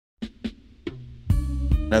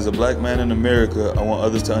As a black man in America, I want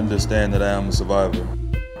others to understand that I am a survivor.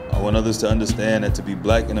 I want others to understand that to be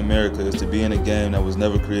black in America is to be in a game that was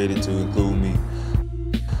never created to include me.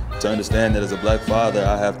 To understand that as a black father,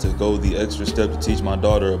 I have to go the extra step to teach my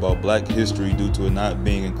daughter about black history due to it not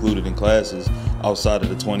being included in classes outside of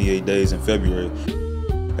the 28 days in February,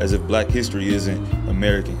 as if black history isn't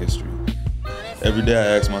American history. Every day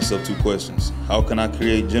I ask myself two questions. How can I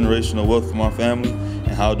create generational wealth for my family? And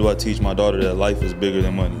how do I teach my daughter that life is bigger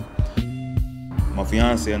than money? My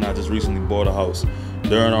fiance and I just recently bought a house.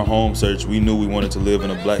 During our home search, we knew we wanted to live in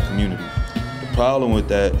a black community. The problem with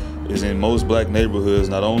that is in most black neighborhoods,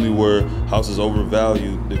 not only were houses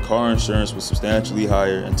overvalued, the car insurance was substantially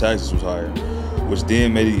higher and taxes was higher, which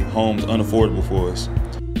then made homes unaffordable for us.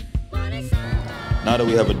 Now that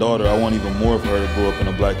we have a daughter, I want even more for her to grow up in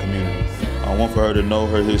a black community. I want for her to know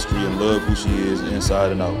her history and love who she is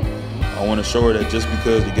inside and out. I want to show her that just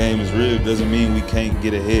because the game is rigged doesn't mean we can't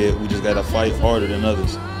get ahead. We just got to fight harder than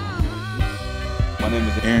others. My name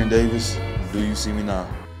is Aaron Davis. Do you see me now?